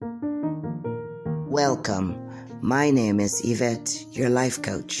Welcome. My name is Yvette, your life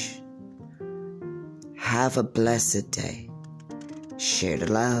coach. Have a blessed day. Share the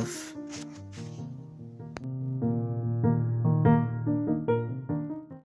love.